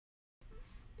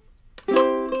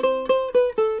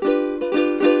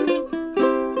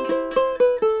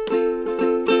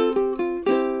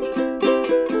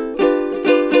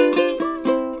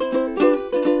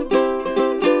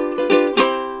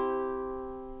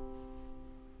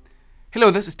Hello,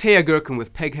 this is Teja Gerken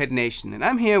with Peghead Nation, and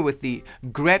I'm here with the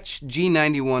Gretsch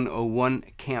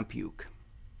G9101 Camp Uke.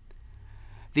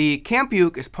 The Camp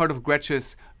Uke is part of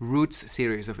Gretsch's Roots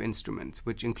series of instruments,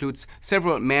 which includes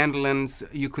several mandolins,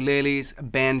 ukuleles,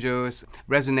 banjos,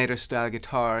 resonator-style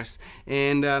guitars,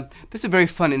 and this is a very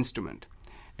fun instrument.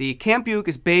 The Camp Uke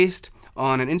is based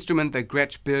on an instrument that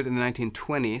Gretsch built in the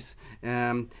 1920s,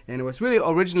 and it was really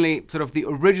originally sort of the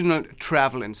original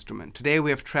travel instrument. Today we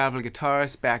have travel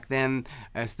guitars. Back then,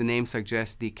 as the name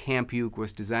suggests, the Camp Uke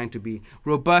was designed to be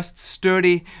robust,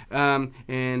 sturdy,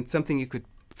 and something you could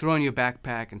throw in your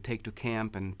backpack and take to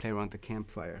camp and play around the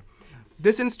campfire.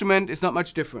 This instrument is not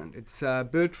much different. It's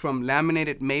built from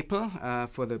laminated maple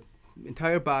for the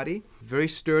entire body, very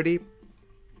sturdy.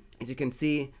 As you can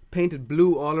see, painted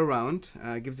blue all around,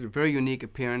 gives it a very unique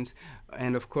appearance,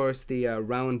 and of course the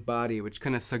round body, which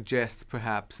kind of suggests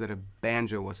perhaps that a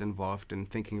banjo was involved in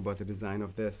thinking about the design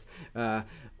of this,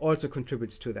 also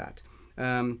contributes to that.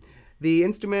 The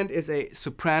instrument is a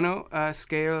soprano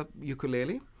scale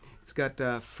ukulele. It's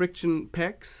got friction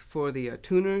pecks for the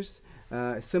tuners,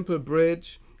 a simple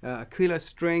bridge, aquila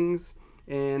strings,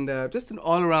 and just an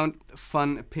all-around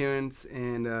fun appearance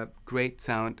and great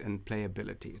sound and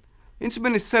playability. The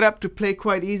instrument is set up to play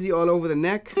quite easy all over the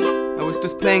neck. I was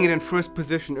just playing it in first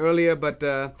position earlier, but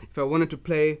if I wanted to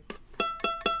play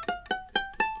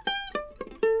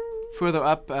further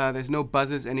up, there's no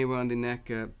buzzes anywhere on the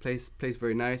neck. Plays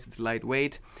very nice. It's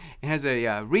lightweight. It has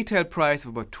a retail price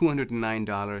of about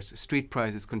 $209. Street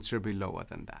price is considerably lower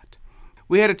than that.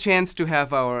 We had a chance to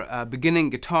have our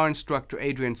beginning guitar instructor,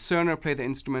 Adrianne Serna, play the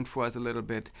instrument for us a little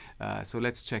bit. So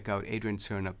let's check out Adrianne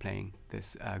Serna playing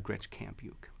this Gretsch Camp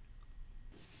Uke.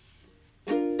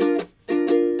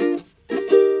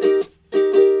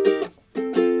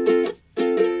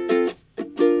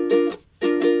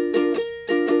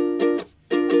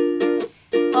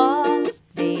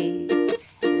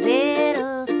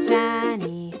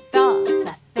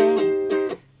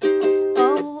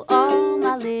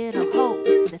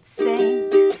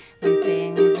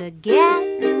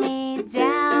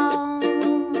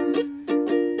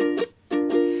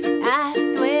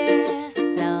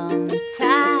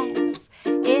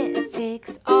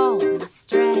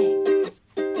 Strength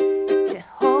to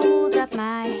hold up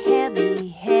my heavy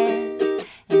head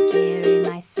and carry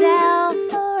myself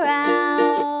around.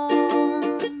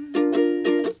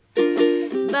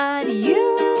 But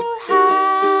you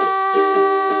have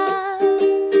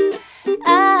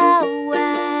a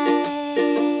way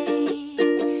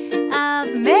of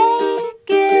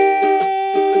making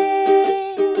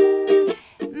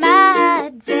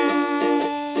my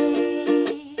day,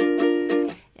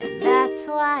 and that's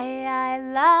why I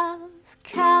love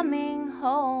coming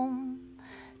home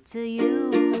to you.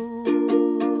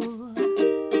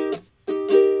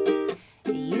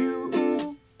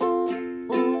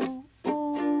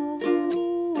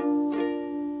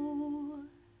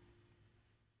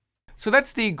 So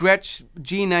that's the Gretsch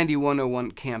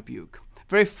G9101 Camp Uke.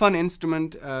 Very fun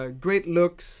instrument, great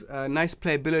looks, nice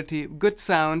playability, good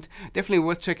sound. Definitely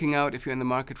worth checking out if you're in the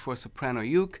market for a soprano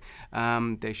uke.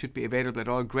 They should be available at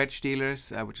all Gretsch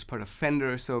dealers, which is part of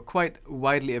Fender, so quite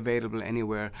widely available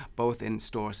anywhere, both in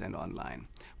stores and online.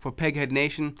 For Peghead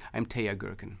Nation, I'm Teja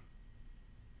Gerken.